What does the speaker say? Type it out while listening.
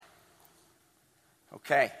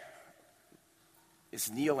Okay. Is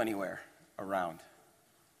Neil anywhere around?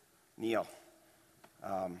 Neil,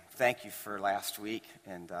 thank you for last week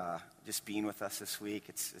and just being with us this week.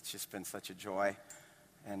 It's just been such a joy.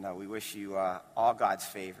 And we wish you all God's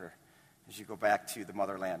favor as you go back to the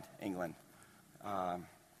motherland, England,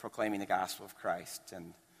 proclaiming the gospel of Christ.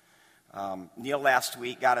 And Neil last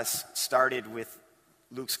week got us started with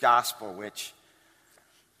Luke's gospel, which,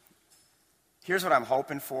 here's what I'm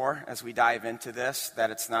hoping for as we dive into this,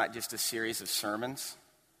 that it's not just a series of sermons,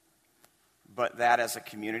 but that as a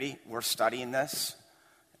community, we're studying this.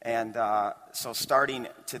 And so starting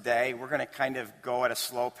today, we're going to kind of go at a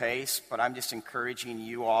slow pace, but I'm just encouraging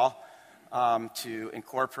you all to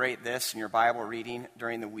incorporate this in your Bible reading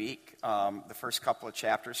during the week, the first couple of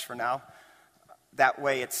chapters for now. That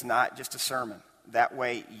way it's not just a sermon. That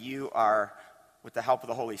way you are, with the help of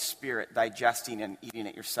the Holy Spirit, digesting and eating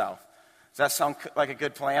it yourself. Does that sound like a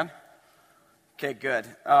good plan? Okay, good.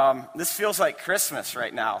 This feels like Christmas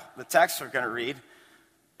right now, the text we're going to read.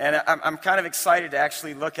 And I'm kind of excited to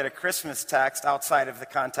actually look at a Christmas text outside of the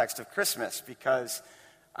context of Christmas, because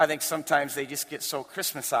I think sometimes they just get so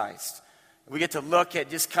Christmasized. We get to look at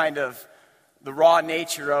just kind of the raw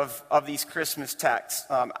nature of these Christmas texts,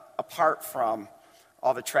 apart from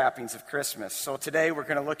all the trappings of Christmas. So today we're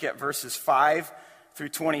going to look at verses 5 through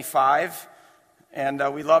 25. And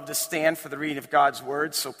we love to stand for the reading of God's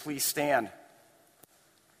word, so please stand.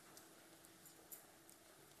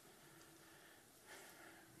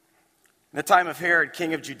 In the time of Herod,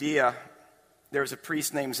 king of Judea, there was a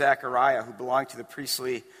priest named Zechariah who belonged to the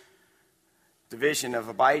priestly division of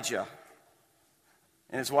Abijah.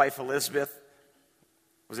 And his wife Elizabeth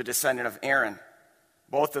was a descendant of Aaron.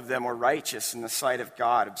 Both of them were righteous in the sight of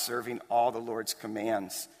God, observing all the Lord's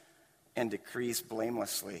commands and decrees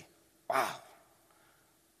blamelessly. Wow.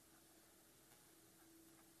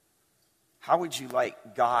 How would you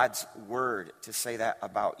like God's word to say that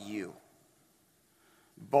about you?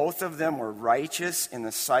 Both of them were righteous in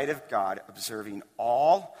the sight of God, observing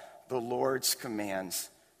all the Lord's commands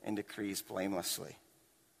and decrees blamelessly.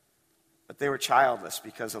 But they were childless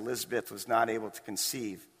because Elizabeth was not able to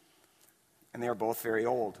conceive, and they were both very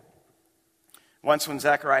old. Once when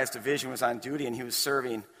Zechariah's division was on duty and he was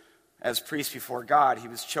serving as priest before God, he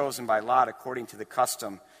was chosen by lot according to the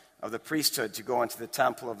custom of the priesthood to go into the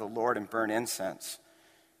temple of the Lord and burn incense.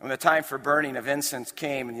 And when the time for burning of incense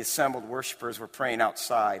came and the assembled worshipers were praying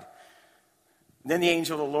outside, then the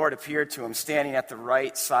angel of the Lord appeared to him, standing at the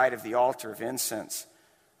right side of the altar of incense.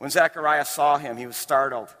 When Zechariah saw him, he was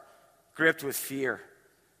startled, gripped with fear.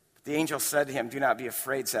 But the angel said to him, "Do not be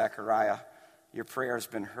afraid, Zechariah. Your prayer has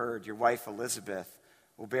been heard. Your wife Elizabeth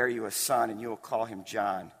will bear you a son, and you will call him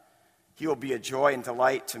John. He will be a joy and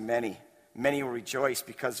delight to many. Many will rejoice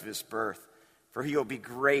because of his birth, for he will be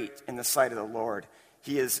great in the sight of the Lord.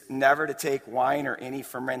 He is never to take wine or any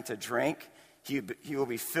fermented drink. He will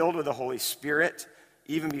be filled with the Holy Spirit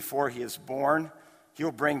even before he is born. He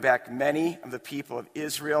will bring back many of the people of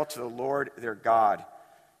Israel to the Lord their God.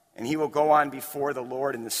 And he will go on before the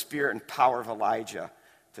Lord in the spirit and power of Elijah,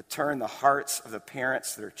 to turn the hearts of the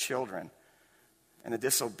parents to their children, and the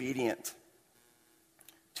disobedient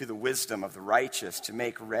to the wisdom of the righteous, to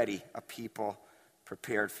make ready a people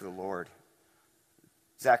prepared for the Lord."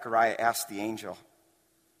 Zechariah asked the angel,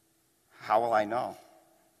 "How will I know?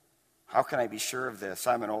 How can I be sure of this?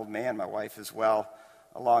 I'm an old man. My wife is well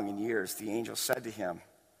along in years." The angel said to him,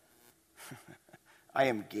 "I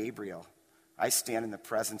am Gabriel. I stand in the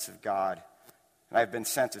presence of God, and I have been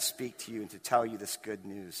sent to speak to you and to tell you this good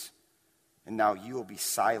news. And now you will be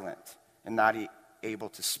silent and not able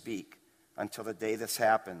to speak until the day this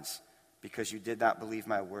happens, because you did not believe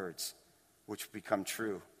my words, which will become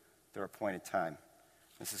true at their appointed time."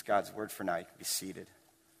 This is God's word for now. You can be seated.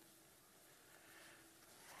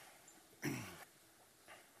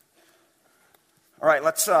 All right,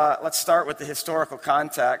 let's start with the historical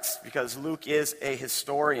context, because Luke is a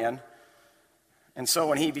historian. And so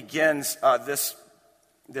when he begins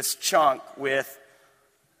this chunk with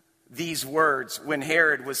these words, "When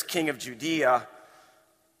Herod was king of Judea,"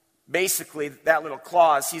 basically that little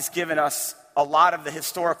clause, he's given us a lot of the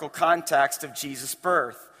historical context of Jesus'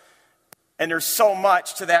 birth. And there's so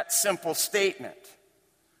much to that simple statement.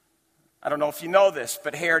 I don't know if you know this,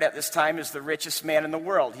 but Herod at this time is the richest man in the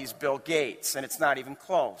world. He's Bill Gates, and it's not even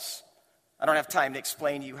close. I don't have time to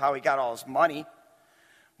explain to you how he got all his money.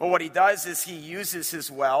 But what he does is he uses his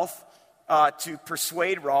wealth to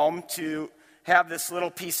persuade Rome to have this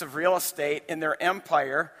little piece of real estate in their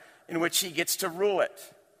empire in which he gets to rule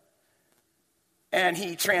it. And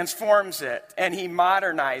he transforms it, and he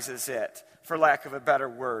modernizes it, for lack of a better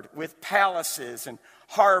word, with palaces and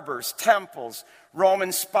harbors, temples,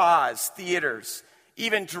 Roman spas, theaters.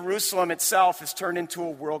 Even Jerusalem itself has turned into a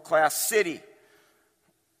world-class city. In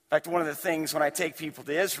fact, one of the things when I take people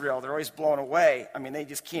to Israel, they're always blown away. I mean, they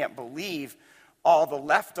just can't believe all the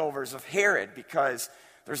leftovers of Herod, because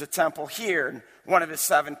there's a temple here and one of his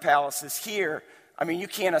 7 palaces here. I mean, you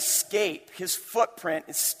can't escape. His footprint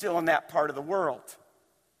is still in that part of the world.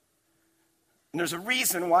 And there's a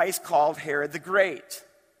reason why he's called Herod the Great.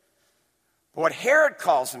 But what Herod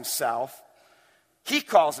calls himself, he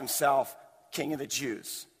calls himself King of the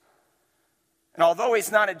Jews. And although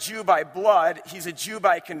he's not a Jew by blood, he's a Jew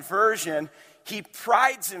by conversion. He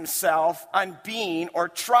prides himself on being, or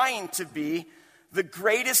trying to be, the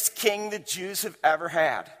greatest king the Jews have ever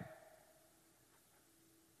had.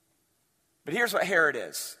 But here's what Herod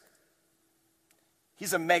is.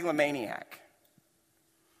 He's a megalomaniac.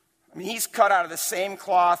 I mean, he's cut out of the same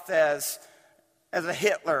cloth as a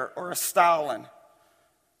Hitler or a Stalin. In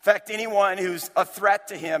fact, anyone who's a threat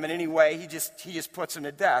to him in any way, he just puts him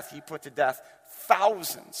to death. He put to death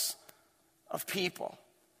thousands of people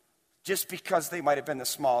just because they might have been the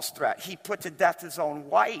smallest threat. He put to death his own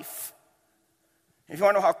wife. If you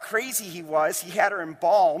want to know how crazy he was, he had her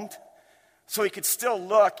embalmed so he could still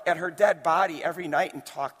look at her dead body every night and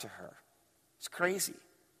talk to her. It's crazy.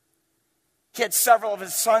 He had several of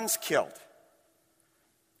his sons killed.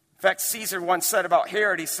 In fact, Caesar once said about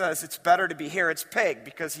Herod, he says, it's better to be Herod's pig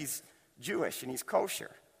because he's Jewish and he's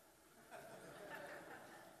kosher.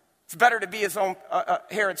 It's better to be his own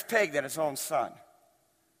Herod's pig than his own son.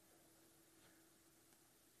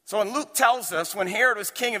 So when Luke tells us when Herod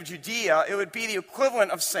was king of Judea, it would be the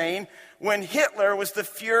equivalent of saying when Hitler was the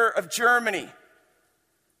Fuhrer of Germany.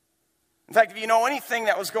 In fact, if you know anything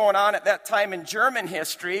that was going on at that time in German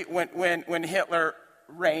history when Hitler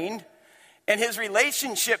reigned, and his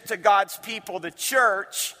relationship to God's people, the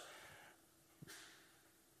church,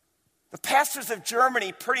 the pastors of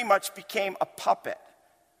Germany pretty much became a puppet,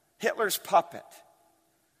 Hitler's puppet.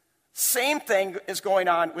 Same thing is going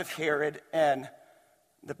on with Herod and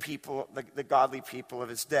the people, the godly people of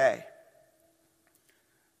his day.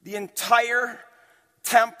 The entire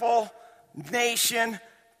temple, nation,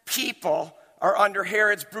 people are under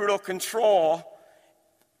Herod's brutal control.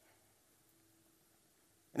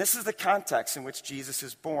 And this is the context in which Jesus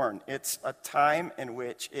is born. It's a time in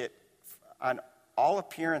which on all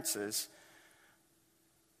appearances,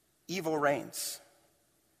 evil reigns.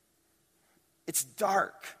 It's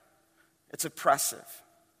dark. It's oppressive.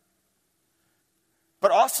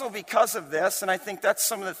 But also because of this, and I think that's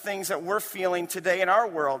some of the things that we're feeling today in our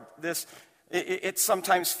world, it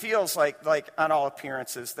sometimes feels like on all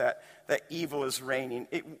appearances that evil is reigning.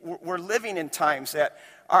 We're living in times that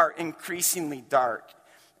are increasingly dark.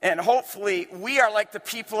 And hopefully we are like the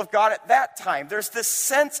people of God at that time. There's this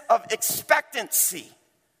sense of expectancy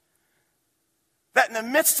that in the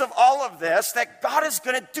midst of all of this, that God is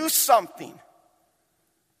going to do something.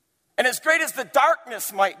 And as great as the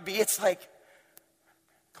darkness might be, it's like,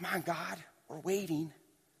 come on, God, we're waiting.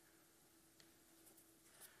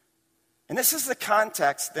 And this is the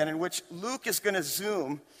context then in which Luke is going to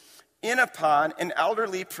zoom in upon an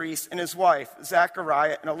elderly priest and his wife,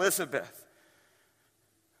 Zechariah and Elizabeth.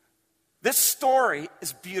 This story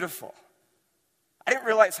is beautiful. I didn't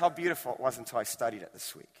realize how beautiful it was until I studied it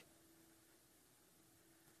this week.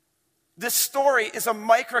 This story is a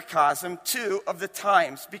microcosm, too, of the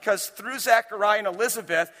times, because through Zechariah and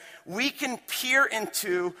Elizabeth, we can peer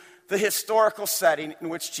into the historical setting in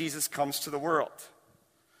which Jesus comes to the world.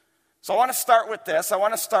 So I want to start with this. I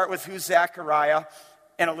want to start with who Zechariah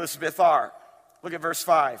and Elizabeth are. Look at verse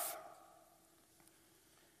 5.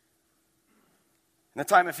 In the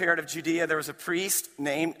time of Herod of Judea, there was a priest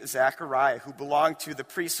named Zechariah who belonged to the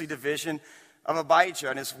priestly division of Abijah,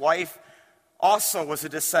 and his wife also was a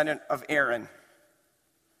descendant of Aaron.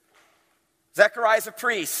 Zechariah is a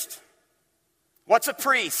priest. What's a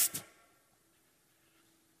priest?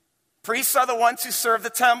 Priests are the ones who serve the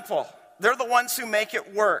temple. They're the ones who make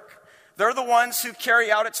it work. They're the ones who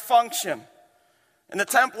carry out its function. And the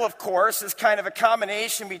temple, of course, is kind of a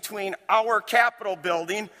combination between our Capitol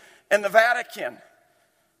building and the Vatican.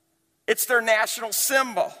 It's their national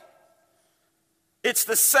symbol. It's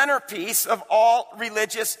the centerpiece of all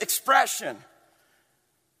religious expression.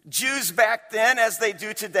 Jews back then, as they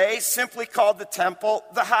do today, simply called the temple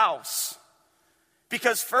the house.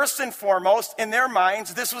 Because first and foremost, in their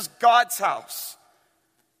minds, this was God's house.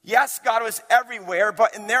 Yes, God was everywhere,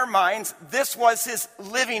 but in their minds, this was his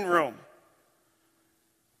living room.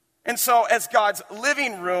 And so as God's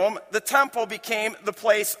living room, the temple became the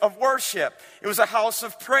place of worship. It was a house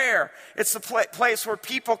of prayer. It's the place where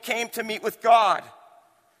people came to meet with God.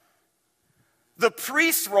 The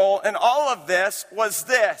priest's role in all of this was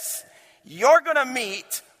this: you're going to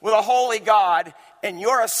meet with a holy God, and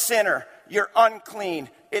you're a sinner. You're unclean.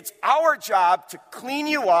 It's our job to clean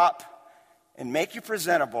you up and make you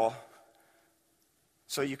presentable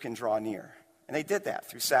so you can draw near. And they did that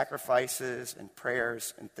through sacrifices and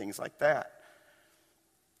prayers and things like that.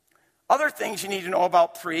 Other things you need to know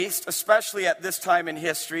about priests, especially at this time in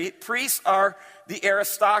history: priests are the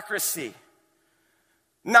aristocracy.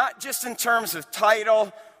 Not just in terms of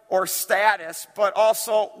title or status, but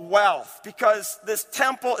also wealth, because this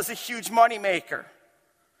temple is a huge moneymaker.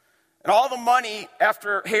 And all the money,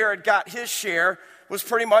 after Herod got his share, was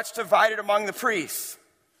pretty much divided among the priests.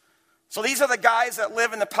 So these are the guys that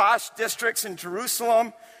live in the posh districts in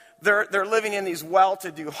Jerusalem. They're living in these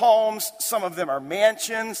well-to-do homes. Some of them are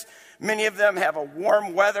mansions. Many of them have a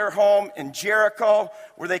warm weather home in Jericho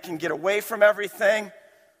where they can get away from everything.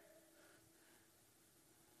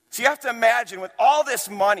 So you have to imagine, with all this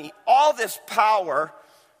money, all this power,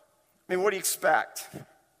 I mean, what do you expect?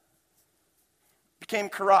 Became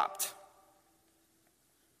corrupt.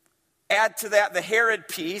 Add to that the Herod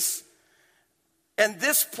piece, and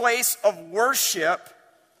this place of worship,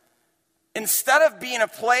 instead of being a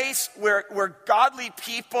place where godly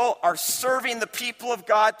people are serving the people of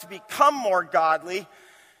God to become more godly,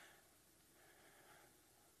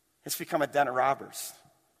 it's become a den of robbers.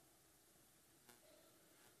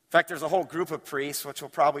 In fact, there's a whole group of priests, which we'll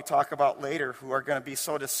probably talk about later, who are going to be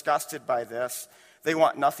so disgusted by this, they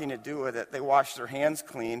want nothing to do with it. They wash their hands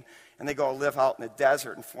clean, and they go live out in the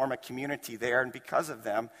desert and form a community there. And because of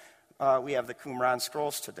them, we have the Qumran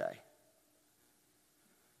scrolls today.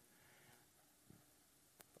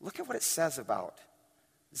 Look at what it says about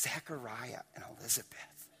Zechariah and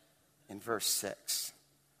Elizabeth in verse 6.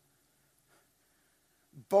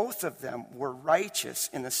 Both of them were righteous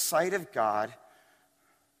in the sight of God,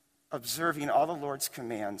 observing all the Lord's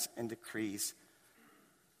commands and decrees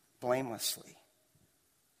blamelessly.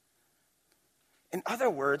 In other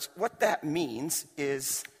words, what that means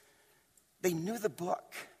is they knew the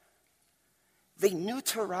book. They knew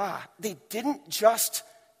Torah. They didn't just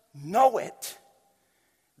know it.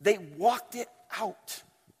 They walked it out.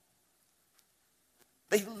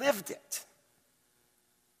 They lived it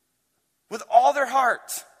with all their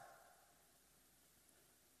heart.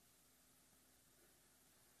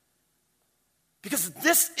 Because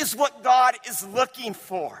this is what God is looking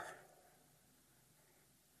for.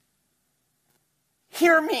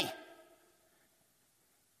 Hear me.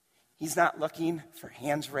 He's not looking for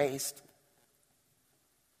hands raised.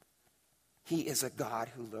 He is a God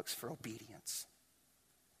who looks for obedience.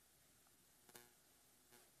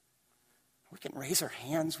 We can raise our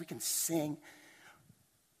hands, we can sing.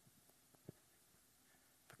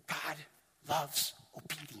 But God loves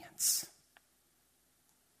obedience.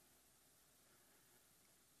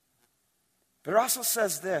 But it also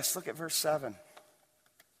says this, look at verse 7. It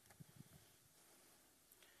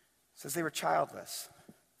says they were childless.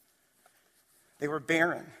 They were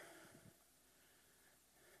barren.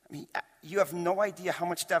 I mean, you have no idea how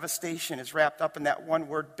much devastation is wrapped up in that one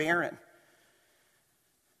word, barren.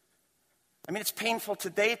 I mean, it's painful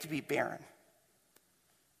today to be barren.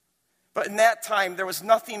 But in that time, there was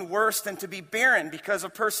nothing worse than to be barren because a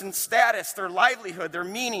person's status, their livelihood, their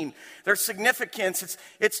meaning, their significance,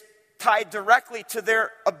 it's tied directly to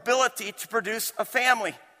their ability to produce a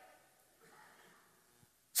family.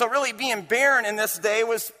 So really being barren in this day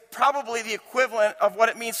was probably the equivalent of what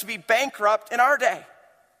it means to be bankrupt in our day.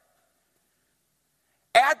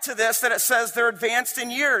 Add to this that it says they're advanced in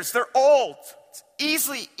years, they're old. It's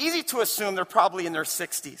easy to assume they're probably in their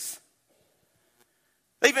 60s.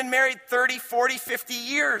 They've been married 30, 40, 50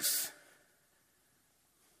 years.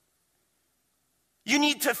 You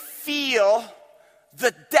need to feel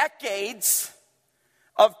the decades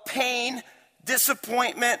of pain,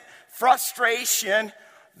 disappointment, frustration,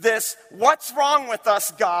 this "what's wrong with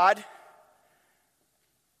us, God?"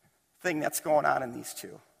 thing that's going on in these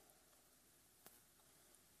two.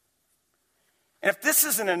 And if this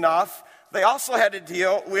isn't enough, they also had to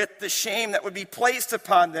deal with the shame that would be placed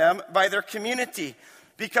upon them by their community.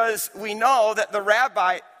 Because we know that the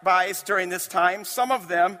rabbis during this time, some of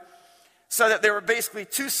them said that there were basically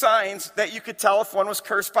two signs that you could tell if one was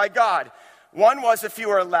cursed by God. One was if you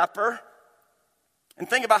were a leper. And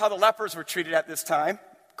think about how the lepers were treated at this time.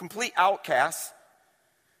 Complete outcasts.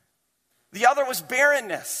 The other was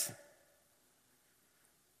barrenness.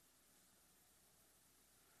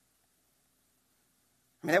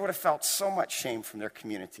 I mean, they would have felt so much shame from their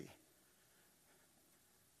community.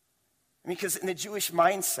 I mean, because in the Jewish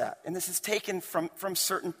mindset, and this is taken from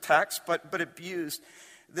certain texts, but abused,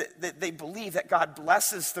 They believe that God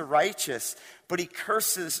blesses the righteous, but he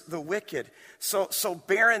curses the wicked. So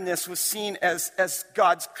barrenness was seen as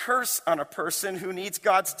God's curse on a person who needs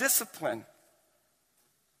God's discipline.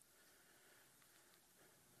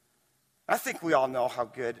 I think we all know how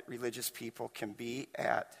good religious people can be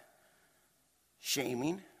at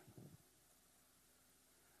shaming,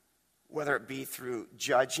 whether it be through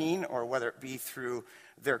judging or whether it be through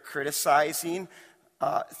their criticizing,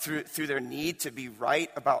 through their need to be right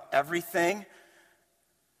about everything.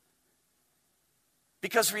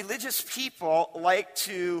 Because religious people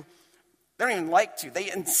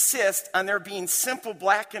they insist on there being simple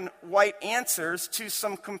black and white answers to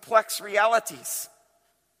some complex realities.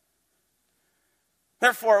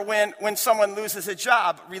 Therefore, when someone loses a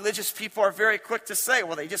job, religious people are very quick to say,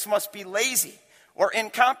 well, they just must be lazy or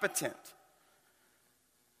incompetent.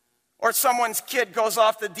 Or someone's kid goes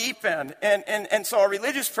off the deep end. And so a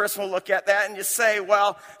religious person will look at that and just say,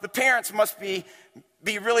 well, the parents must be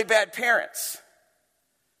really bad parents.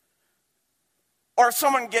 Or if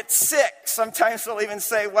someone gets sick, sometimes they'll even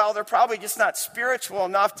say, well, they're probably just not spiritual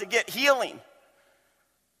enough to get healing.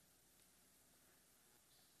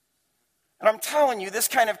 And I'm telling you, this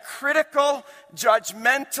kind of critical,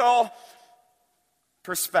 judgmental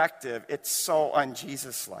perspective, it's so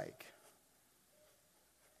un-Jesus-like.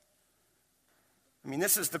 I mean,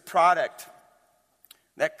 this is the product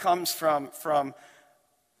that comes from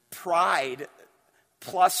pride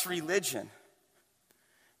plus religion.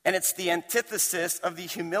 And it's the antithesis of the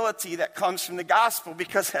humility that comes from the gospel,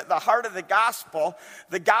 because at the heart of the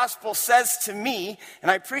gospel says to me, and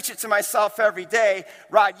I preach it to myself every day,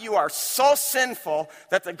 Rod, you are so sinful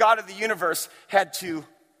that the God of the universe had to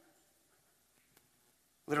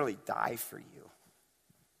literally die for you.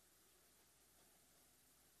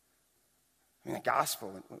 I mean, the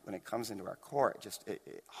gospel, when it comes into our core,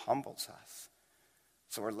 it humbles us.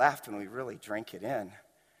 So we're left, when we really drink it in,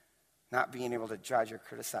 not being able to judge or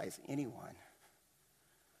criticize anyone.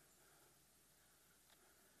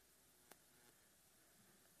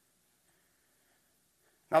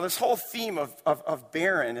 Now, this whole theme of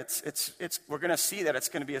barren, we're going to see that it's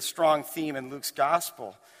going to be a strong theme in Luke's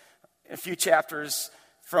gospel. In a few chapters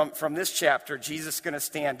from this chapter, Jesus is going to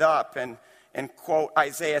stand up and quote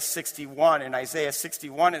Isaiah 61. And Isaiah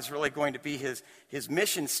 61 is really going to be his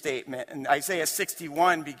mission statement. And Isaiah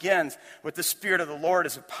 61 begins with, the Spirit of the Lord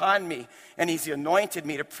is upon me, and he's anointed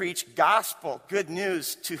me to preach gospel, good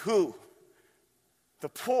news to who? The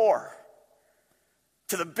poor,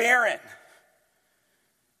 to the barren.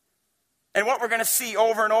 And what we're going to see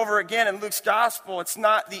over and over again in Luke's gospel, it's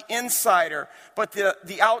not the insider, but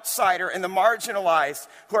the outsider and the marginalized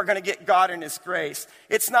who are going to get God in his grace.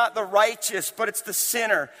 It's not the righteous, but it's the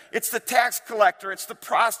sinner. It's the tax collector. It's the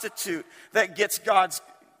prostitute that gets God's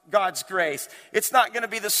grace. It's not going to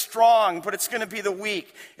be the strong, but it's going to be the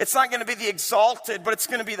weak. It's not going to be the exalted, but it's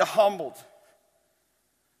going to be the humbled.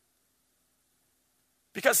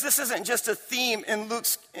 Because this isn't just a theme in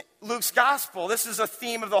Luke's gospel. This is a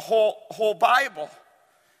theme of the whole Bible.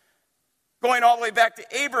 Going all the way back to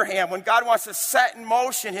Abraham, when God wants to set in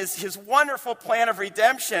motion his wonderful plan of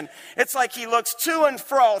redemption, it's like he looks to and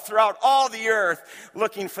fro throughout all the earth,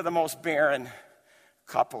 looking for the most barren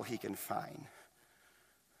couple he can find.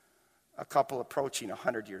 A couple approaching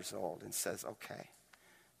 100 years old, and says, okay,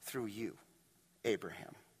 through you,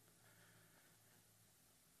 Abraham.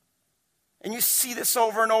 And you see this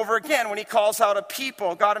over and over again when he calls out a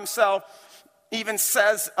people. God himself even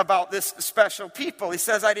says about this special people. He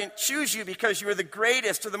says, I didn't choose you because you were the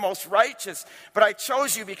greatest or the most righteous, but I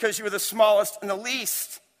chose you because you were the smallest and the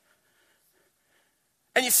least.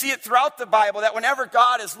 And you see it throughout the Bible that whenever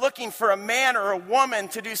God is looking for a man or a woman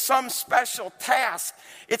to do some special task,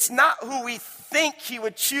 it's not who we think he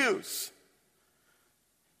would choose.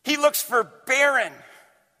 He looks for barren.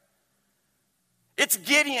 It's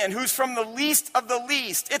Gideon, who's from the least of the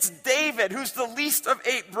least. It's David, who's the least of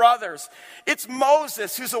 8 brothers. It's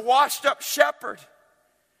Moses, who's a washed-up shepherd.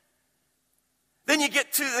 Then you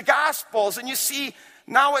get to the Gospels, and you see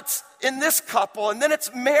now it's in this couple, and then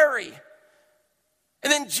it's Mary.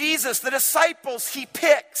 And then Jesus, the disciples he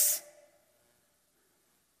picks.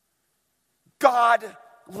 God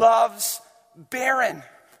loves barren.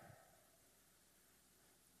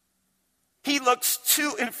 He looks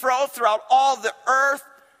to and fro throughout all the earth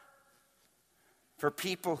for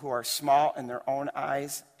people who are small in their own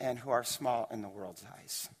eyes and who are small in the world's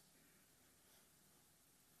eyes.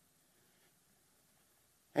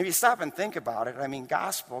 Maybe stop and think about it. I mean,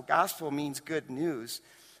 gospel means good news.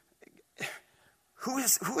 Who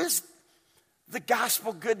is the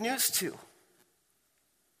gospel good news to?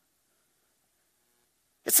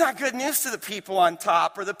 It's not good news to the people on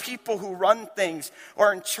top or the people who run things or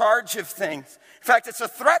are in charge of things. In fact, it's a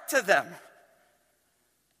threat to them.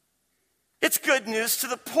 It's good news to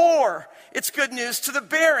the poor. It's good news to the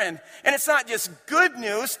barren. And it's not just good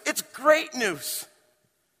news, it's great news.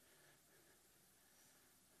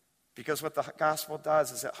 Because what the gospel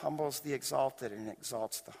does is it humbles the exalted and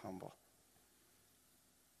exalts the humble.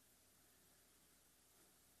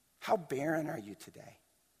 How barren are you today?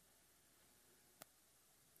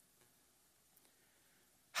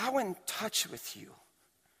 How in touch with you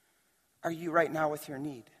are you right now with your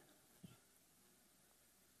need?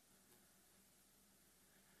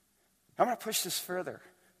 I'm going to push this further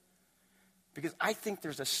because I think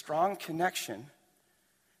there's a strong connection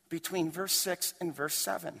between verse 6 and verse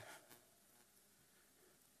 7.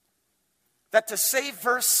 That to say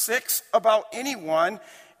verse 6 about anyone,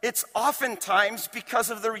 it's oftentimes because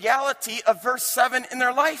of the reality of verse 7 in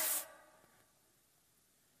their life.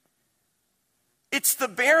 It's the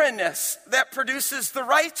barrenness that produces the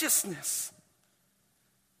righteousness.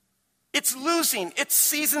 It's losing. It's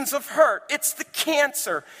seasons of hurt. It's the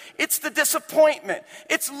cancer. It's the disappointment.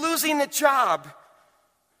 It's losing the job.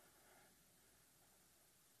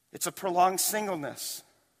 It's a prolonged singleness.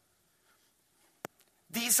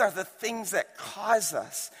 These are the things that cause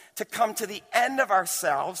us to come to the end of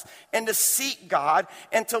ourselves and to seek God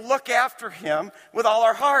and to look after Him with all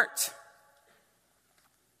our heart.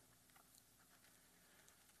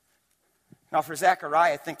 Now for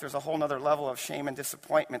Zechariah, I think there's a whole other level of shame and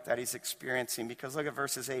disappointment that he's experiencing, because look at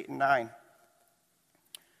verses 8 and 9.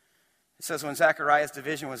 It says, when Zechariah's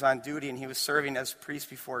division was on duty and he was serving as priest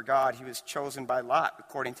before God, he was chosen by lot,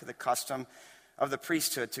 according to the custom of the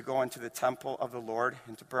priesthood, to go into the temple of the Lord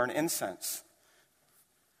and to burn incense.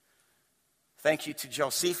 Thank you to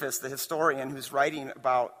Josephus, the historian who's writing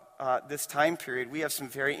about this time period. We have some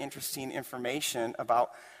very interesting information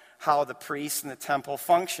about how the priests in the temple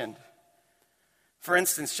functioned. For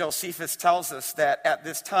instance, Josephus tells us that at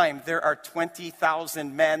this time there are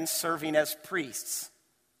 20,000 men serving as priests.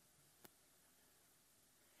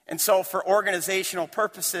 And so for organizational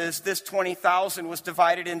purposes, this 20,000 was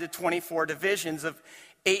divided into 24 divisions of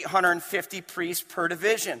 850 priests per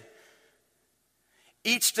division.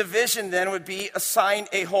 Each division then would be assigned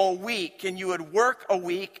a whole week, and you would work a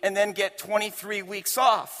week and then get 23 weeks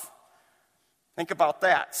off. Think about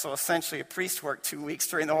that. So essentially a priest worked 2 weeks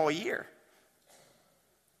during the whole year.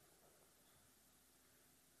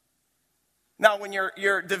 Now, when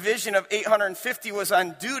your division of 850 was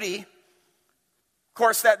on duty, of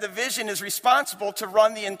course, that division is responsible to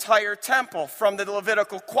run the entire temple, from the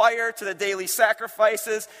Levitical choir to the daily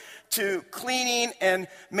sacrifices to cleaning and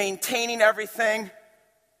maintaining everything.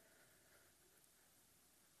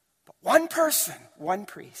 But one person, one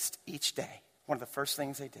priest, each day, one of the first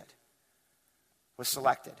things they did was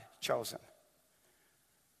selected, chosen,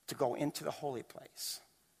 to go into the holy place,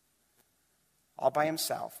 all by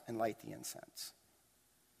himself, and light the incense.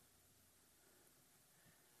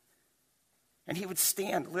 And he would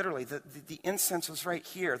stand, literally, the incense was right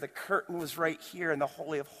here, the curtain was right here, and the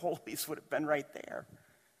Holy of Holies would have been right there.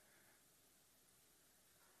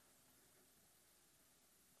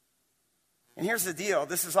 And here's the deal,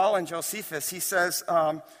 this is all in Josephus. He says,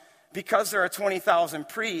 because there are 20,000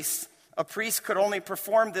 priests, a priest could only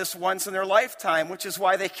perform this once in their lifetime, which is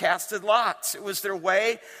why they casted lots. It was their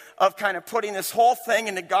way of kind of putting this whole thing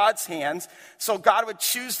into God's hands, so God would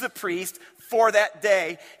choose the priest for that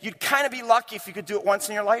day. You'd kind of be lucky if you could do it once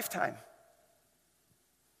in your lifetime.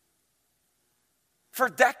 For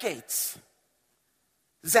decades,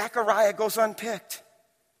 Zechariah goes unpicked.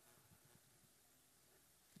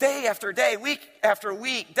 Day after day, week after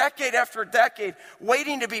week, decade after decade,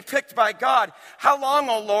 waiting to be picked by God. How long,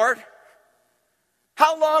 O Lord?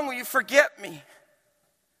 How long will you forget me?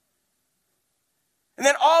 And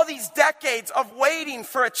then all these decades of waiting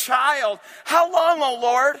for a child. How long, O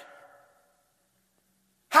Lord?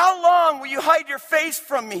 How long will you hide your face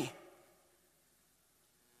from me?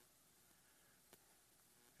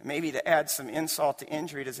 Maybe to add some insult to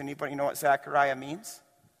injury, does anybody know what Zechariah means?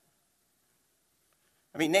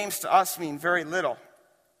 I mean, names to us mean very little.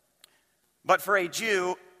 But for a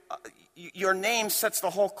Jew, your name sets the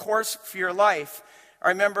whole course for your life. I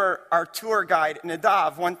remember our tour guide,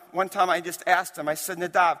 Nadav. One time I just asked him, I said,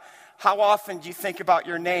 Nadav, how often do you think about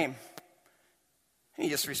your name? And he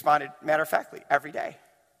just responded, matter-of-factly, every day.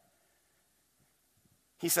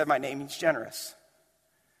 He said, my name means generous.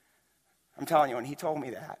 I'm telling you, when he told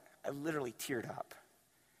me that, I literally teared up.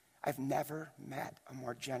 I've never met a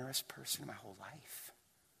more generous person in my whole life.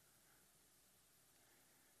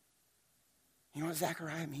 You know what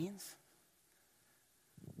Zechariah means?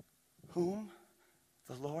 Whom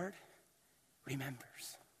the Lord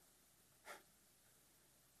remembers.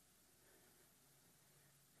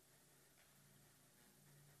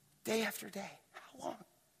 Day after day. How long?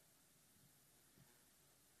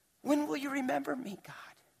 When will you remember me, God?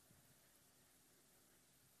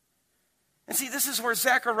 And see, this is where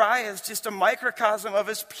Zechariah is just a microcosm of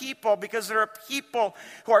his people, because there are people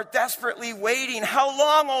who are desperately waiting. How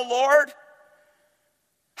long, O Lord?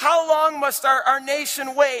 How long must our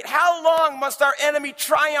nation wait? How long must our enemy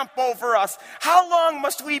triumph over us? How long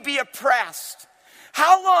must we be oppressed?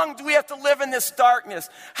 How long do we have to live in this darkness?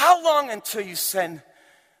 How long until you send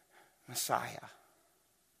Messiah?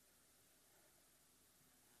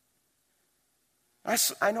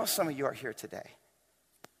 I know some of you are here today.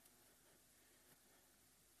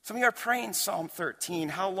 Some of you are praying Psalm 13.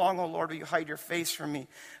 How long, O Lord, will you hide your face from me?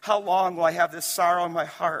 How long will I have this sorrow in my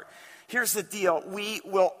heart? Here's the deal. We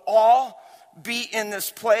will all be in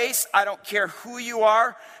this place. I don't care who you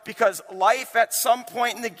are, because life at some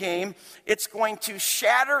point in the game, it's going to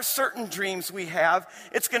shatter certain dreams we have.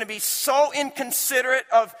 It's going to be so inconsiderate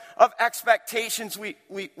of expectations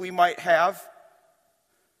we might have.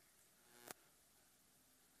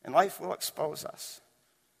 And life will expose us.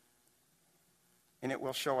 And it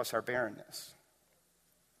will show us our barrenness.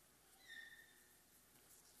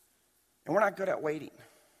 And we're not good at waiting.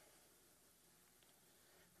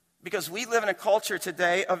 Because we live in a culture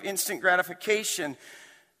today of instant gratification.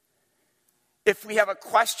 If we have a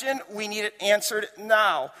question, we need it answered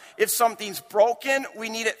now. If something's broken, we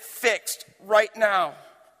need it fixed right now.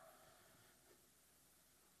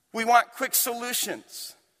 We want quick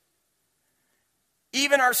solutions.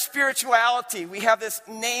 Even our spirituality, we have this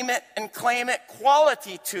name it and claim it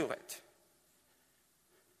quality to it.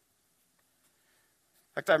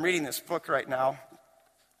 In fact, I'm reading this book right now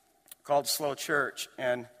called Slow Church,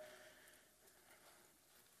 and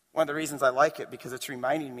one of the reasons I like it, because it's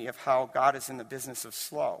reminding me of how God is in the business of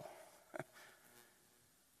slow.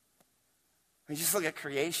 You just look at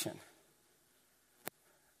creation.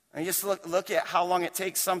 And you just look at how long it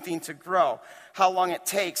takes something to grow, how long it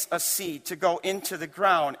takes a seed to go into the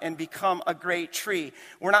ground and become a great tree.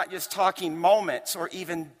 We're not just talking moments or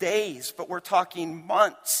even days, but we're talking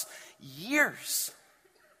months, years.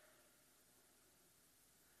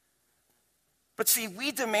 But see,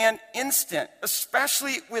 we demand instant,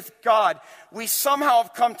 especially with God. We somehow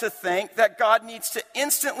have come to think that God needs to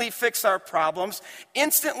instantly fix our problems,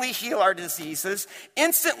 instantly heal our diseases,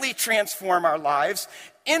 instantly transform our lives,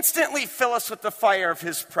 instantly fill us with the fire of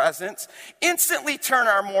his presence, instantly turn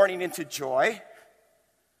our mourning into joy.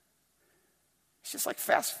 It's just like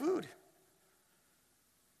fast food.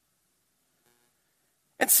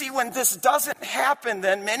 And see, when this doesn't happen,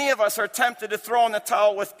 then many of us are tempted to throw in the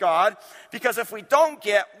towel with God, because if we don't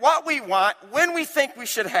get what we want when we think we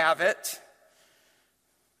should have it,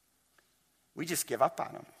 we just give up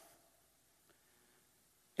on him.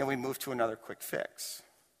 And we move to another quick fix.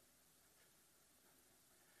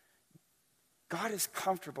 God is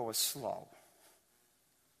comfortable with slow.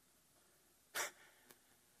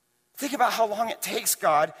 Think about how long it takes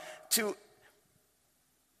God to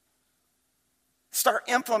start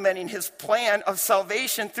implementing his plan of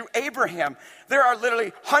salvation through Abraham. There are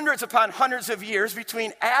literally hundreds upon hundreds of years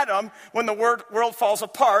between Adam, when the world falls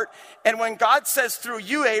apart, and when God says through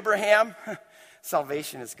you, Abraham,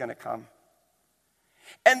 salvation is going to come.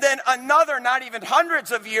 And then another, not even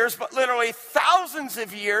hundreds of years, but literally thousands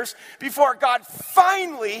of years before God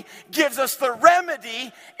finally gives us the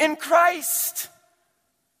remedy in Christ.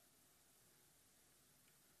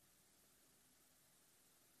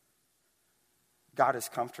 God is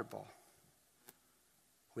comfortable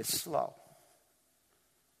with slow.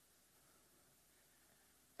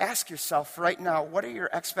 Ask yourself right now, what are your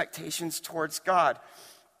expectations towards God?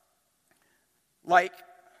 Like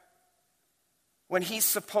when he's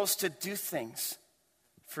supposed to do things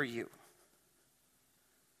for you.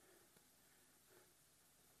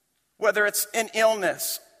 Whether it's an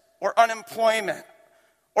illness or unemployment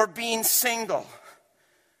or being single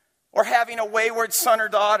or having a wayward son or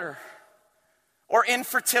daughter or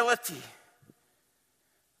infertility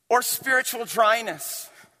or spiritual dryness.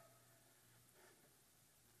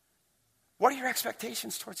 What are your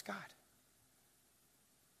expectations towards God?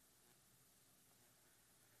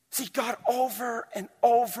 See, God over and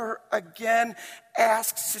over again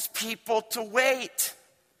asks his people to wait.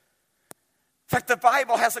 In fact, the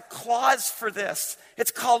Bible has a clause for this.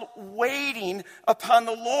 It's called waiting upon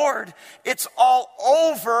the Lord. It's all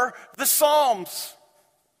over the Psalms.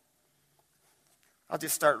 I'll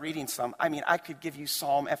just start reading some. I could give you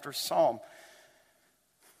psalm after psalm.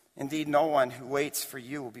 Indeed, no one who waits for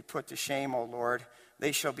you will be put to shame, O Lord.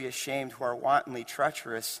 they shall be ashamed who are wantonly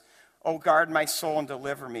treacherous. O guard my soul and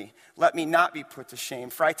deliver me. Let me not be put to shame,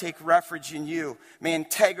 for I take refuge in you. May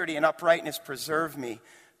integrity and uprightness preserve me,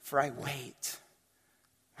 for I wait.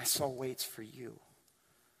 My soul waits for you.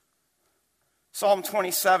 Psalm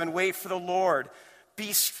 27, wait for the Lord.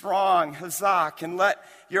 Be strong, Hazak, and let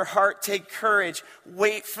your heart take courage.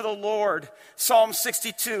 Wait for the Lord. Psalm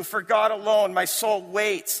 62, for God alone my soul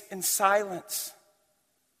waits in silence.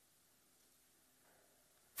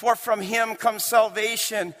 For from him comes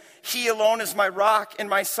salvation. He alone is my rock and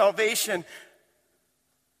my salvation.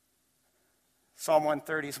 Psalm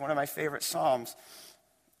 130 is one of my favorite psalms.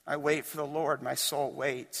 I wait for the Lord, my soul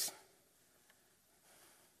waits.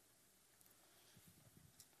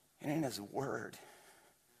 And in his word,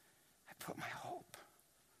 I put my hope.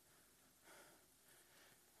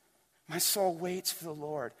 My soul waits for the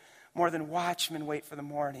Lord. More than watchmen wait for the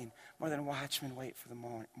morning. More than watchmen wait for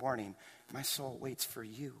the morning. My soul waits for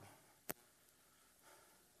you.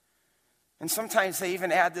 And sometimes they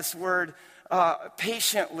even add this word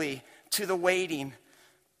patiently to the waiting.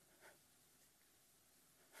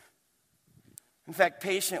 In fact,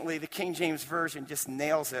 patiently, the King James Version just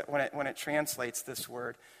nails it when it translates this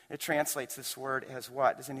word. It translates this word as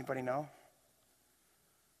what? Does anybody know?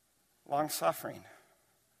 Long-suffering.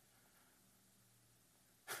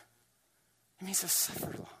 It means to suffer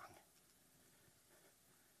long.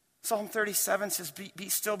 Psalm 37 says, be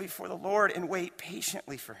still before the Lord and wait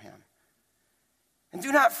patiently for him. And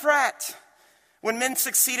do not fret when men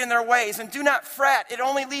succeed in their ways. And do not fret. It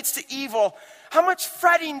only leads to evil. How much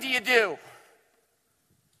fretting do you do?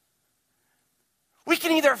 We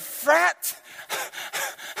can either fret.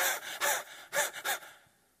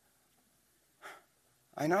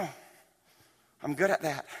 I know. I'm good at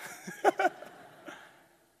that. Or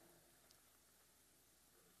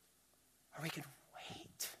we can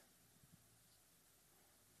wait.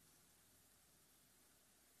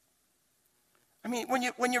 I mean,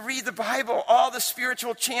 when you read the Bible, all the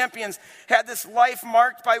spiritual champions had this life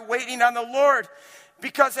marked by waiting on the Lord.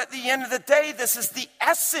 Because at the end of the day, this is the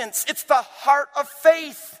essence. It's the heart of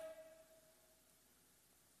faith.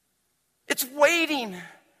 It's waiting.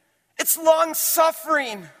 It's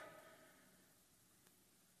long-suffering.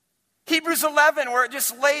 Hebrews 11, where it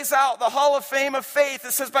just lays out the hall of fame of faith.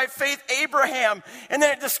 It says, by faith, Abraham. And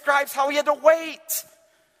then it describes how he had to wait.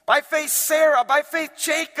 By faith, Sarah. By faith,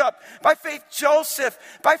 Jacob. By faith, Joseph.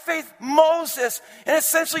 By faith, Moses. And it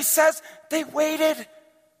essentially says they waited.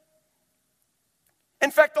 In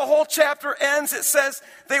fact, the whole chapter ends, it says,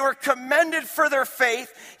 they were commended for their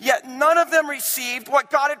faith, yet none of them received what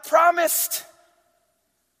God had promised.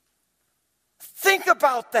 Think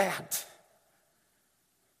about that.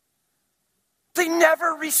 They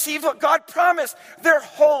never received what God promised. Their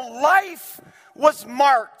whole life was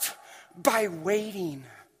marked by waiting.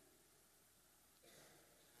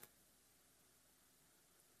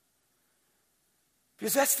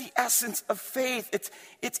 Because that's the essence of faith.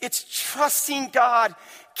 It's trusting God,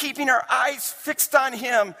 keeping our eyes fixed on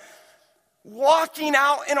him, walking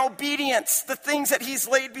out in obedience the things that he's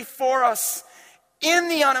laid before us, in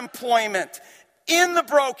the unemployment, in the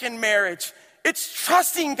broken marriage. It's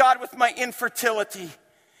trusting God with my infertility.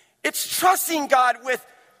 It's trusting God with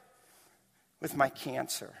my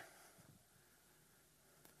cancer.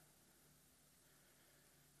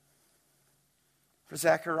 For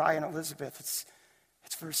Zechariah and Elizabeth, it's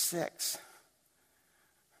verse 6.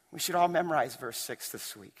 We should all memorize verse 6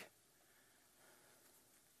 this week.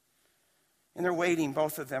 In their waiting,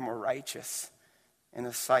 both of them were righteous in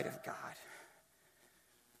the sight of God,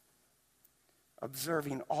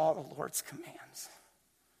 observing all the Lord's commands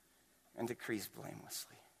and decrees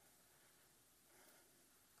blamelessly.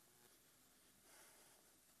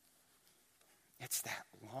 It's that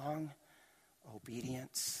long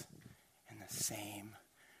obedience in the same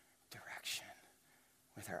direction,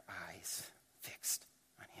 with our eyes fixed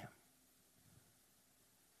on him.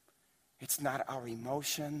 It's not our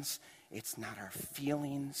emotions. It's not our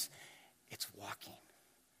feelings. It's walking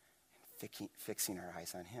and fixing our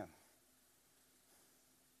eyes on him.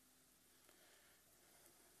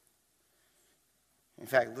 In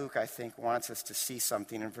fact, Luke, I think, wants us to see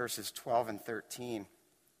something in verses 12 and 13.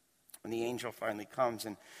 When the angel finally comes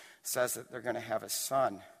and says that they're going to have a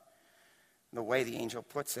son. The way the angel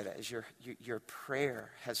puts it is your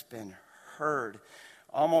prayer has been heard,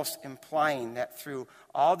 almost implying that through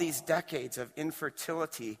all these decades of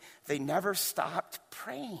infertility, they never stopped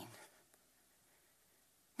praying,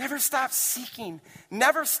 never stopped seeking,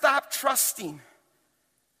 never stopped trusting.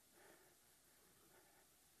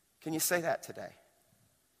 Can you say that today?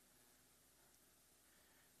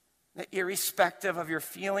 That irrespective of your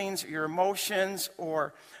feelings or your emotions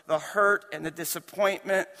or the hurt and the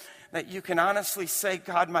disappointment, that you can honestly say,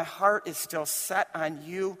 God, my heart is still set on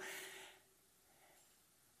you,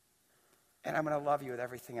 and I'm going to love you with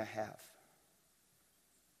everything I have.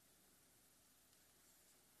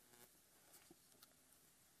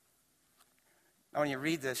 Now, when you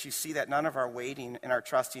read this, you see that none of our waiting and our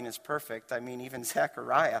trusting is perfect. I mean, even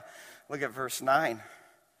Zechariah, look at verse 9.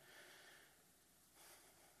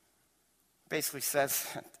 Basically says,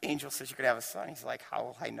 the angel says you could have a son. He's like, how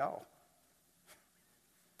will I know?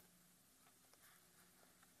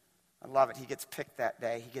 I love it. He gets picked that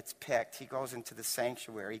day. He gets picked. He goes into the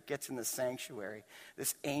sanctuary. He gets in the sanctuary.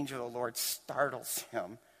 This angel of the Lord startles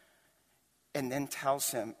him and then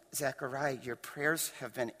tells him, Zechariah, your prayers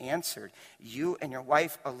have been answered. You and your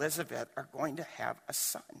wife Elizabeth are going to have a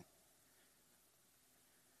son.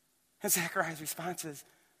 And Zechariah's response is,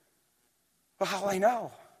 well, how will I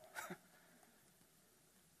know?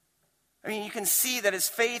 I mean, you can see that his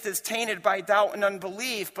faith is tainted by doubt and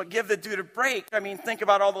unbelief, but give the dude a break. I mean, think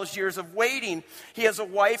about all those years of waiting. He has a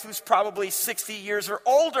wife who's probably 60 years or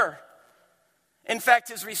older. In fact,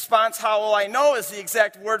 his response, how will I know, is the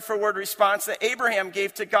exact word-for-word response that Abraham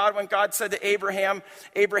gave to God when God said to Abraham,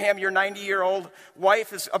 Abraham, your 90-year-old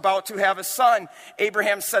wife is about to have a son.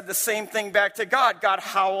 Abraham said the same thing back to God. God,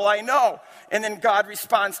 how will I know? And then God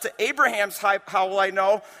responds to Abraham's how will I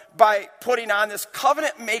know by putting on this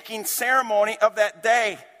covenant-making ceremony of that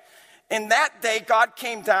day. In that day, God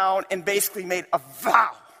came down and basically made a vow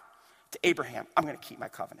to Abraham. I'm going to keep my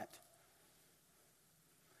covenant.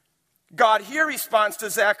 God here responds to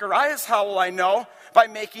Zechariah's how will I know by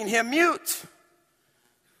making him mute.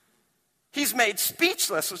 He's made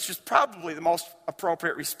speechless, which is probably the most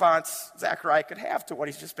appropriate response Zechariah could have to what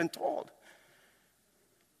he's just been told.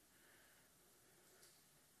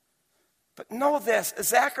 But know this,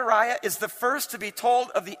 Zechariah is the first to be told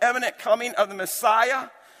of the imminent coming of the Messiah.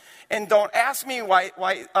 And don't ask me why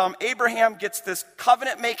Abraham gets this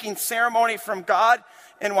covenant-making ceremony from God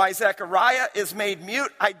and why Zechariah is made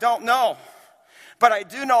mute. I don't know. But I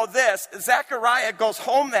do know this. Zechariah goes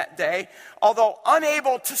home that day. Although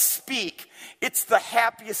unable to speak, it's the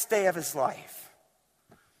happiest day of his life.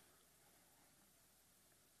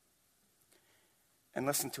 And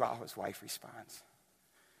listen to how his wife responds.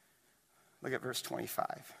 Look at verse 25.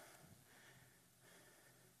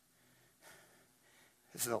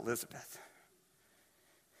 This is Elizabeth.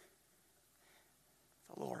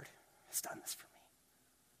 The Lord has done this for me.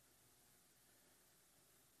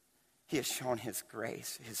 He has shown his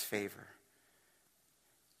grace, his favor,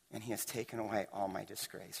 and he has taken away all my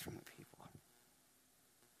disgrace from the people.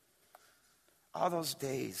 All those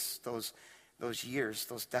days, those years,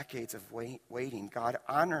 those decades of waiting, God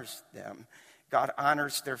honors them. God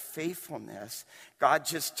honors their faithfulness. God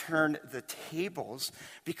just turned the tables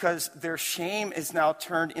because their shame is now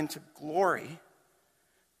turned into glory.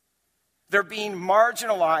 They're being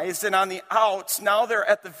marginalized and on the outs. Now they're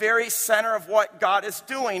at the very center of what God is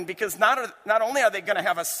doing because not only are they going to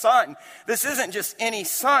have a son, this isn't just any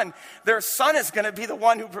son. Their son is going to be the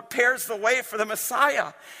one who prepares the way for the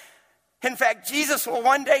Messiah. In fact, Jesus will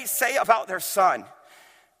one day say about their son,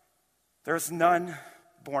 there's none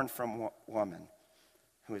born from woman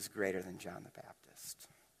who is greater than John the Baptist.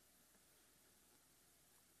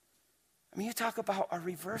 I mean, you talk about a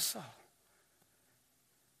reversal.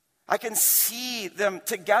 I can see them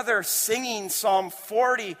together singing Psalm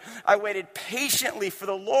 40. I waited patiently for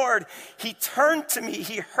the Lord. He turned to me.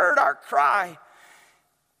 He heard our cry.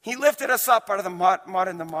 He lifted us up out of the mud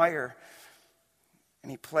and the mire.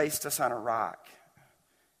 And he placed us on a rock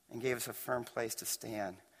and gave us a firm place to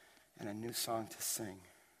stand and a new song to sing.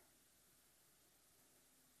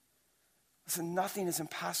 Listen, nothing is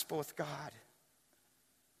impossible with God.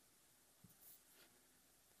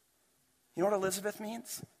 You know what Elizabeth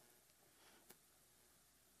means?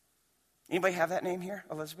 Anybody have that name here,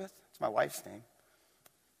 Elizabeth? It's my wife's name.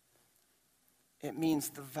 It means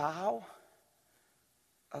the vow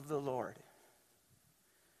of the Lord.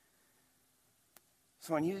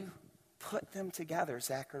 So when you put them together,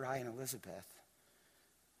 Zechariah and Elizabeth,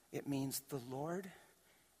 it means the Lord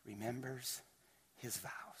remembers his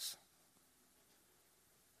vows.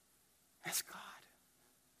 That's God.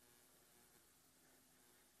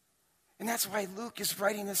 And that's why Luke is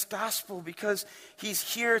writing this gospel, because he's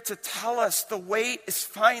here to tell us the wait is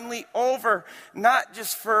finally over, not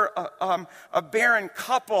just for a barren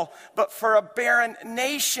couple, but for a barren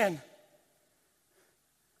nation,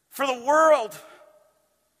 for the world.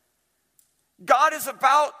 God is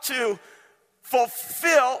about to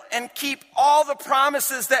fulfill and keep all the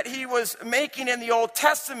promises that he was making in the Old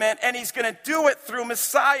Testament, and he's going to do it through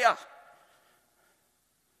Messiah.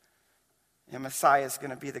 And Messiah is going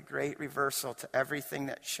to be the great reversal to everything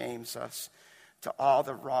that shames us, to all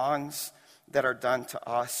the wrongs that are done to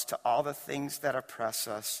us, to all the things that oppress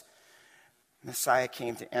us. Messiah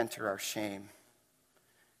came to enter our shame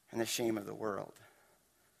and the shame of the world,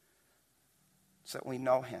 so that we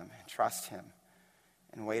know him and trust him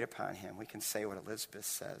and wait upon him. We can say what Elizabeth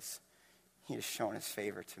says: he has shown his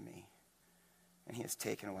favor to me, and he has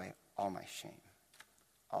taken away all my shame,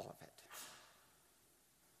 all of it.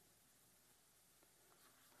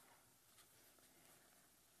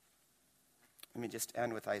 Let me just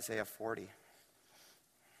end with Isaiah 40.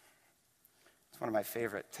 It's one of my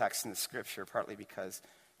favorite texts in the scripture, partly because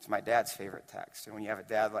it's my dad's favorite text. And when you have a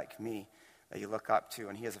dad like me that you look up to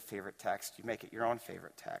and he has a favorite text, you make it your own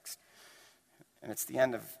favorite text. And it's the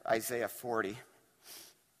end of Isaiah 40.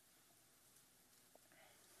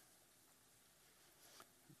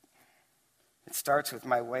 It starts with,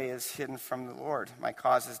 my way is hidden from the Lord. My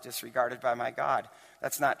cause is disregarded by my God.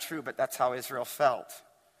 That's not true, but that's how Israel felt.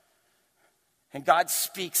 And God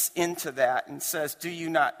speaks into that and says, do you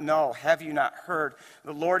not know? Have you not heard?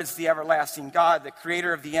 The Lord is the everlasting God, the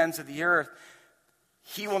creator of the ends of the earth.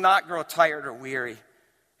 He will not grow tired or weary.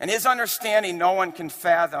 And his understanding no one can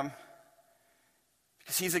fathom,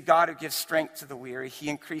 because he's a God who gives strength to the weary. He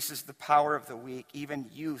increases the power of the weak. Even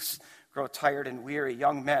youths grow tired and weary.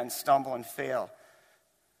 Young men stumble and fail.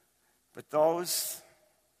 But NIV,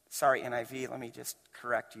 let me just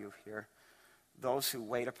correct you here. Those who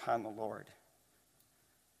wait upon the Lord,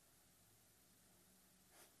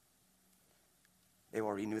 they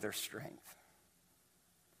will renew their strength.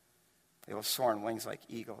 They will soar on wings like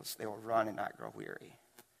eagles. They will run and not grow weary.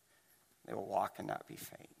 They will walk and not be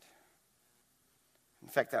faint. In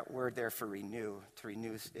fact, that word there for renew, to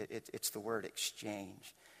renew, it's the word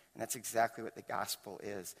exchange. And that's exactly what the gospel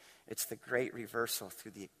is. It's the great reversal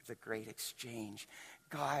through the great exchange.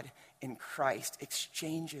 God in Christ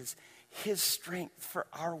exchanges his strength for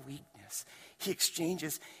our weakness. He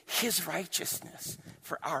exchanges his righteousness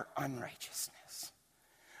for our unrighteousness.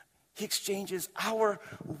 He exchanges our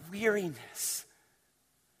weariness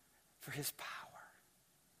for his power.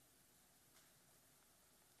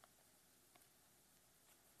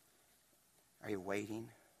 Are you waiting?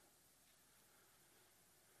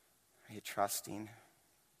 Are you trusting?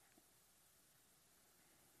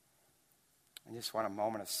 I just want a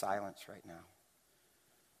moment of silence right now.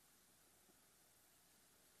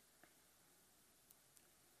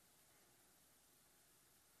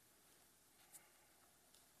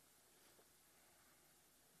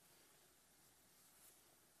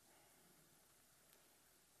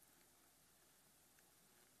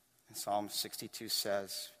 And Psalm 62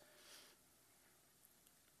 says,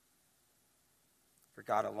 for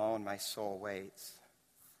God alone my soul waits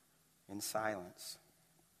in silence.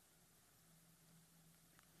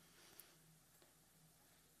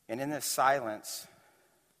 And in this silence,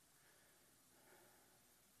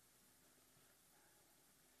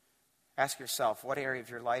 ask yourself, what area of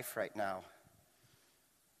your life right now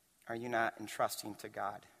are you not entrusting to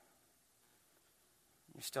God?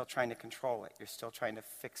 You're still trying to control it. You're still trying to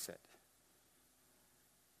fix it.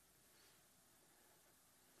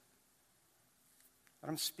 Let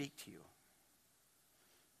him speak to you.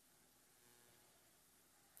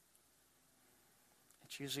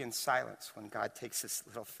 It's usually in silence when God takes his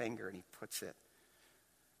little finger and he puts it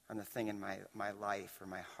on the thing in my life or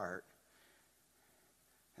my heart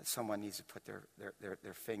that someone needs to put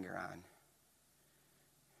their finger on.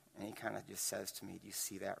 And he kind of just says to me, do you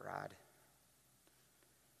see that rod?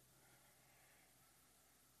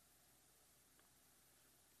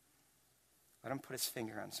 Let him put his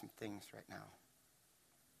finger on some things right now.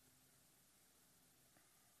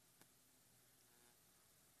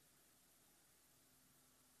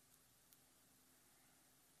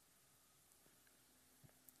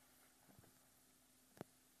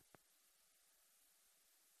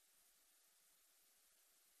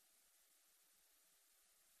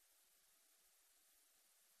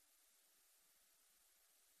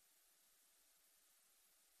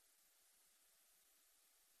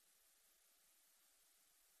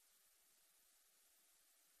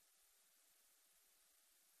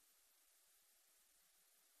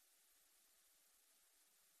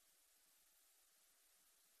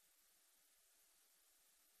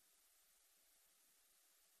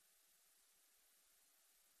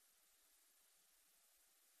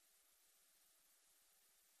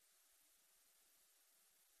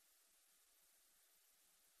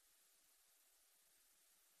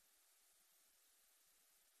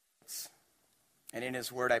 And in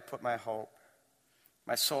his word I put my hope.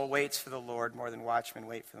 My soul waits for the Lord more than watchmen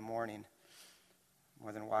wait for the morning.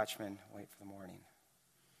 More than watchmen wait for the morning.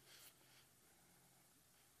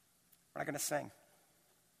 We're not going to sing.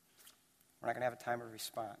 We're not going to have a time of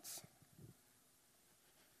response.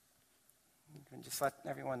 You can just let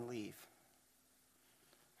everyone leave.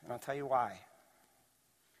 And I'll tell you why.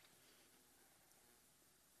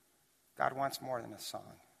 God wants more than a song.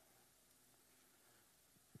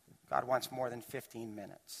 God wants more than 15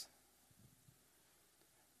 minutes.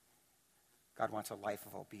 God wants a life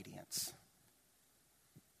of obedience.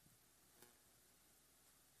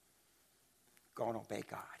 Go and obey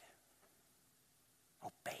God.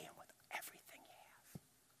 Obey him with everything you have.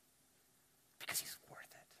 Because he's worth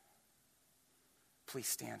it. Please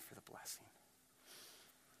stand for the blessing.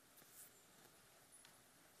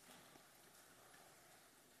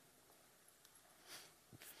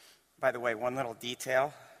 By the way, one little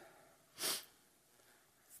detail.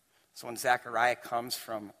 So when Zechariah comes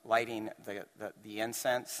from lighting the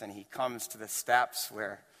incense and he comes to the steps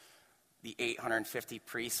where the 850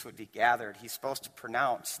 priests would be gathered, he's supposed to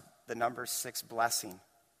pronounce the number 6 blessing.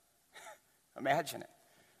 Imagine it.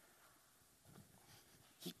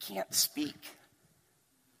 He can't speak.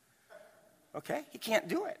 Okay? He can't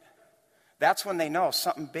do it. That's when they know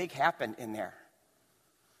something big happened in there.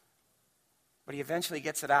 But he eventually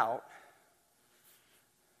gets it out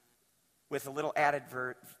with a little added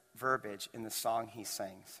verbiage in the song he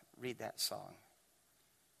sings. Read that song.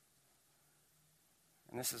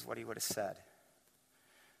 And this is what he would have said.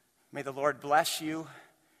 May the Lord bless you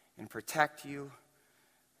and protect you.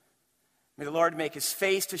 May the Lord make his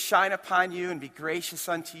face to shine upon you and be gracious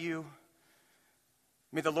unto you.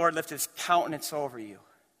 May the Lord lift his countenance over you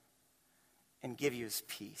and give you his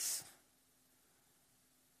peace.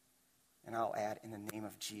 And I'll add, in the name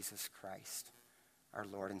of Jesus Christ, our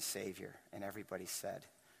Lord and Savior. And everybody said,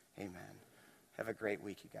 amen. Have a great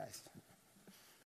week, you guys.